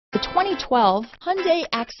The 2012 Hyundai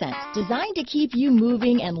Accent, designed to keep you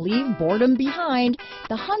moving and leave boredom behind,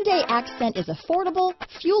 the Hyundai Accent is affordable,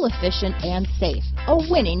 fuel efficient, and safe, a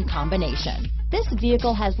winning combination. This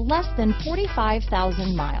vehicle has less than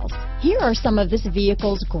 45,000 miles. Here are some of this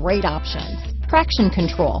vehicle's great options: traction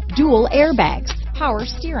control, dual airbags, power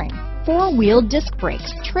steering, four-wheel disc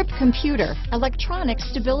brakes, trip computer, electronic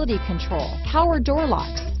stability control, power door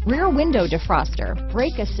locks, rear window defroster,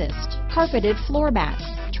 brake assist, carpeted floor mats,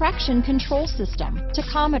 traction control system,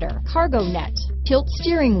 tachometer, cargo net, tilt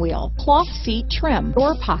steering wheel, cloth seat trim,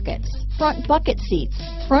 door pockets, front bucket seats,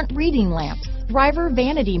 front reading lamps, driver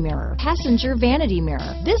vanity mirror, passenger vanity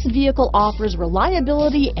mirror. This vehicle offers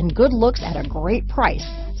reliability and good looks at a great price.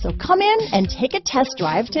 So come in and take a test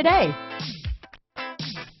drive today.